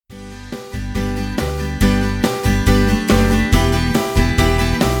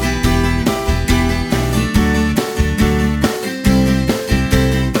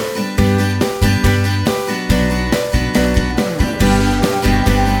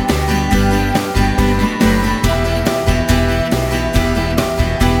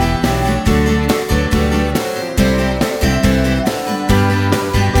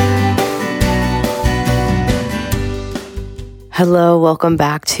Hello, welcome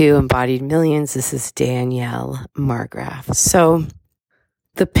back to Embodied Millions. This is Danielle Margraf. So,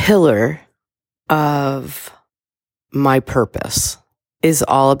 the pillar of my purpose is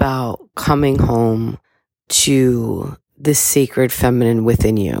all about coming home to the sacred feminine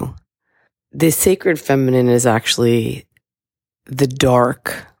within you. The sacred feminine is actually the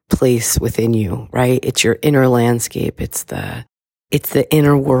dark place within you, right? It's your inner landscape. It's the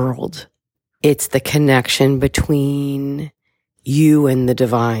inner world. It's the connection between you and the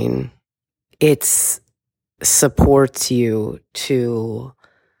divine. It supports you to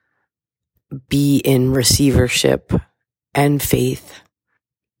be in receivership and faith.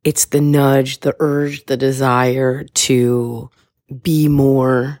 It's the nudge, the urge, the desire to be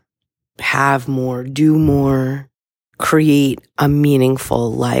more, have more, do more, create a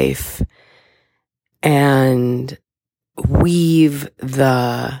meaningful life, and weave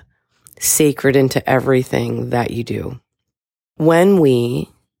the sacred into everything that you do. When we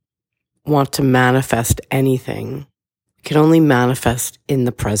want to manifest anything, it can only manifest in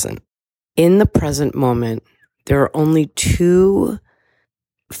the present. In the present moment, there are only two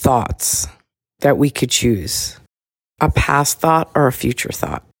thoughts that we could choose: a past thought or a future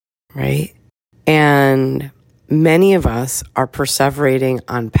thought, right? And many of us are perseverating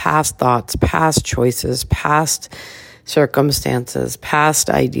on past thoughts, past choices, past circumstances, past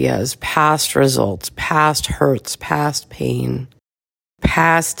ideas, past results, past hurts, past pain,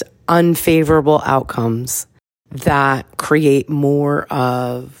 past unfavorable outcomes that create more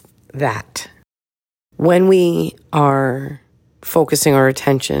of that. When we are focusing our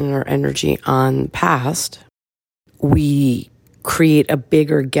attention or energy on past, we create a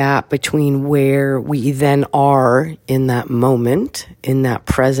bigger gap between where we then are in that moment, in that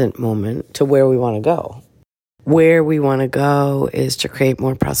present moment, to where we want to go. Where we want to go is to create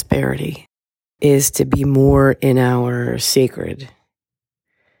more prosperity, is to be more in our sacred,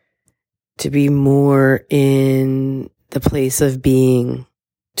 to be more in the place of being,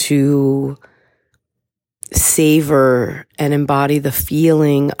 to savor and embody the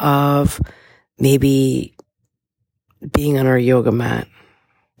feeling of maybe being on our yoga mat,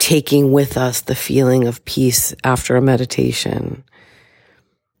 taking with us the feeling of peace after a meditation,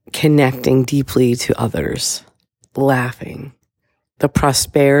 connecting deeply to others, laughing, the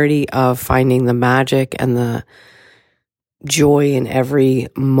prosperity of finding the magic and the joy in every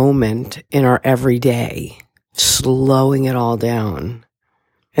moment in our everyday, slowing it all down.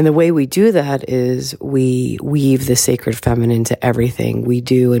 And the way we do that is we weave the sacred feminine to everything we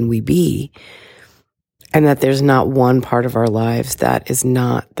do and we be. And that there's not one part of our lives that is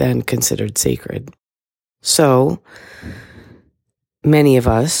not then considered sacred. So many of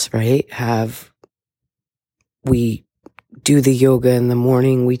us, right, we do the yoga in the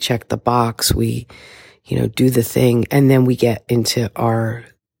morning, we check the box, we, do the thing, and then we get into our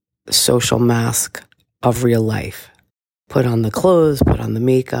social mask of real life. Put on the clothes, put on the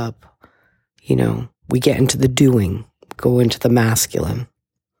makeup, we get into the doing, go into the masculine.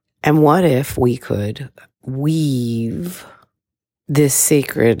 And what if we could weave this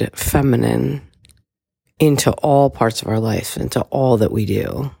sacred feminine into all parts of our life, into all that we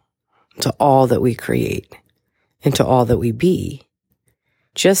do, into all that we create, into all that we be?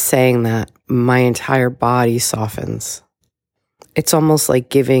 Just saying that, my entire body softens. It's almost like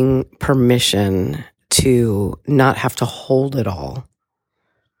giving permission to not have to hold it all.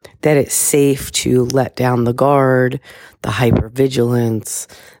 That it's safe to let down the guard, the hypervigilance,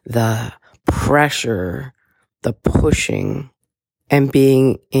 the pressure, the pushing, and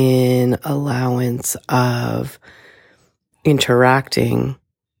being in allowance of interacting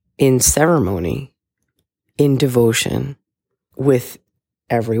in ceremony, in devotion with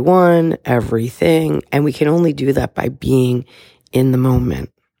everyone, everything. And we can only do that by being in the moment,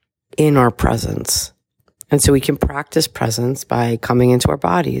 in our presence. And so we can practice presence by coming into our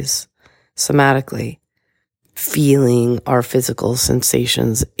bodies somatically, feeling our physical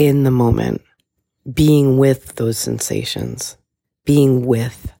sensations in the moment, being with those sensations, being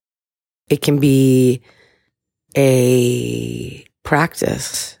with. It can be a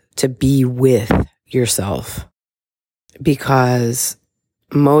practice to be with yourself, because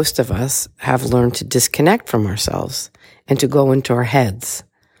most of us have learned to disconnect from ourselves and to go into our heads.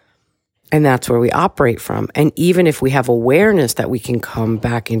 And that's where we operate from. And even if we have awareness that we can come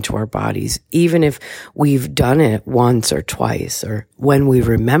back into our bodies, even if we've done it once or twice, or when we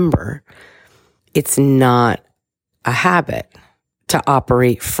remember, it's not a habit to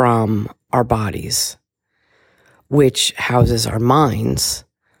operate from our bodies, which houses our minds,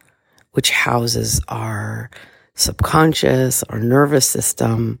 which houses our subconscious, our nervous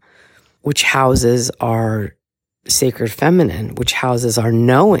system, which houses our sacred feminine, which houses our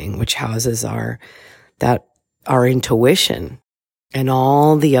knowing, which houses our intuition and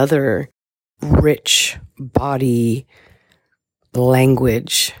all the other rich body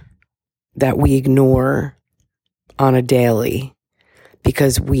language that we ignore on a daily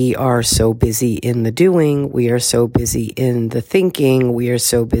because we are so busy in the doing, we are so busy in the thinking, we are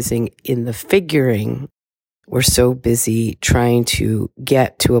so busy in the figuring, we're so busy trying to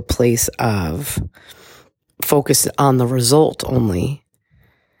get to a place of focus on the result only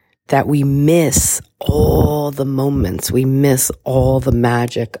that we miss all the moments, we miss all the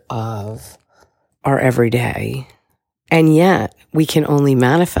magic of our everyday. And yet we can only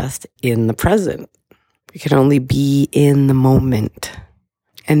manifest in the present. We can only be in the moment.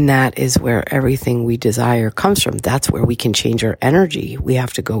 And that is where everything we desire comes from. That's where we can change our energy. We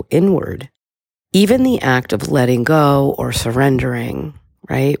have to go inward. Even the act of letting go or surrendering,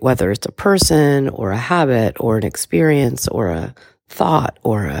 right? Whether it's a person or a habit or an experience or a thought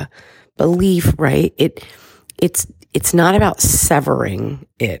or a belief, right? It's not about severing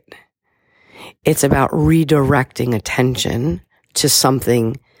it. It's about redirecting attention to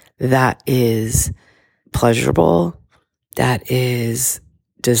something that is pleasurable, that is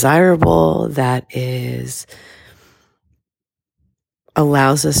desirable, that is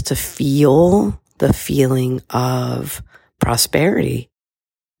allows us to feel the feeling of prosperity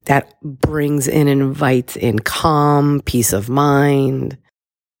that brings in and invites in calm, peace of mind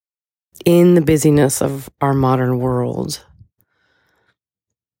in the busyness of our modern world.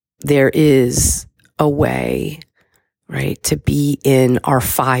 There is a way, right, to be in our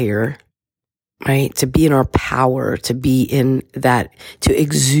fire, right, to be in our power, to be in that, to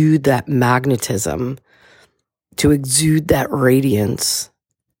exude that magnetism, to exude that radiance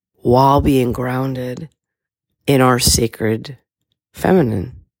while being grounded in our sacred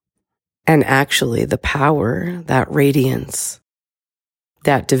feminine. And actually the power, that radiance,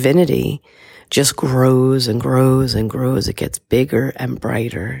 that divinity just grows and grows and grows. It gets bigger and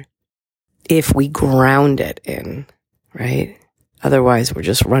brighter if we ground it in, right? Otherwise, we're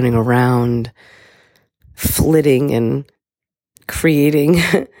just running around, flitting and creating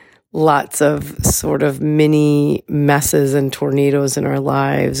lots of sort of mini messes and tornadoes in our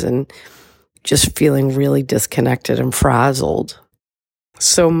lives and just feeling really disconnected and frazzled.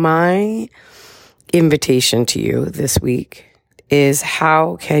 So my invitation to you this week is,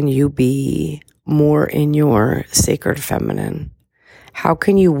 how can you be more in your sacred feminine? How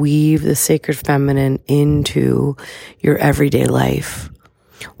can you weave the sacred feminine into your everyday life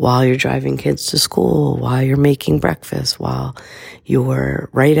while you're driving kids to school, while you're making breakfast, while you're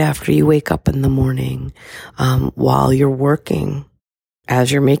right after you wake up in the morning, while you're working, as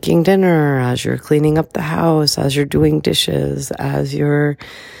you're making dinner, as you're cleaning up the house, as you're doing dishes, as you're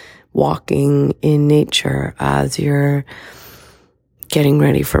walking in nature, as you're getting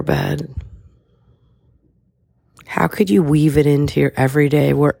ready for bed. How could you weave it into your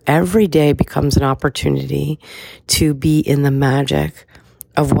everyday, where every day becomes an opportunity to be in the magic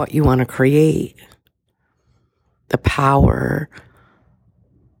of what you want to create? The power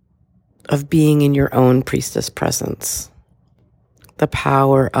of being in your own priestess presence. The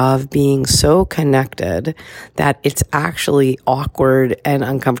power of being so connected that it's actually awkward and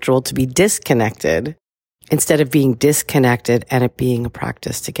uncomfortable to be disconnected, instead of being disconnected and it being a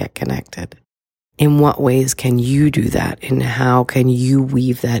practice to get connected. In what ways can you do that? And how can you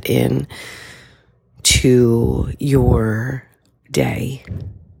weave that in to your day,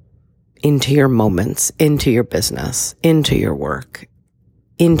 into your moments, into your business, into your work,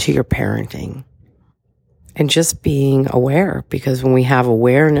 into your parenting? And just being aware, because when we have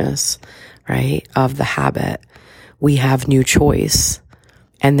awareness, right, of the habit, we have new choice.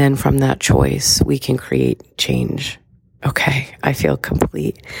 And then from that choice, we can create change. Okay, I feel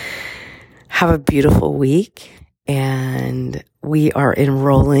complete. Have a beautiful week. And we are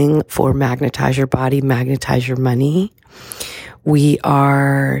enrolling for Magnetize Your Body, Magnetize Your Money. We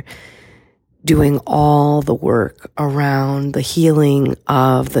are doing all the work around the healing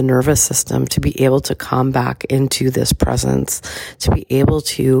of the nervous system to be able to come back into this presence, to be able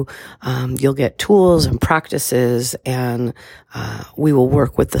to, you'll get tools and practices, and we will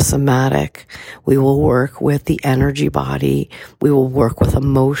work with the somatic, we will work with the energy body, we will work with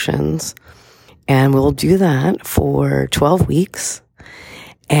emotions, and we'll do that for 12 weeks.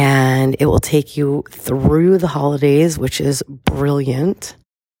 And it will take you through the holidays, which is brilliant.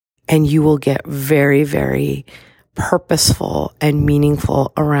 And you will get very, very purposeful and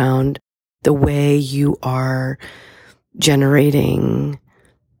meaningful around the way you are generating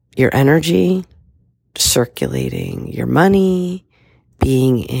your energy, circulating your money,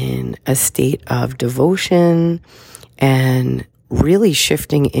 being in a state of devotion and really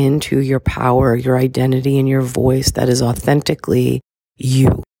shifting into your power, your identity, and your voice that is authentically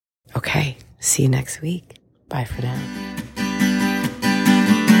you. Okay, see you next week. Bye for now.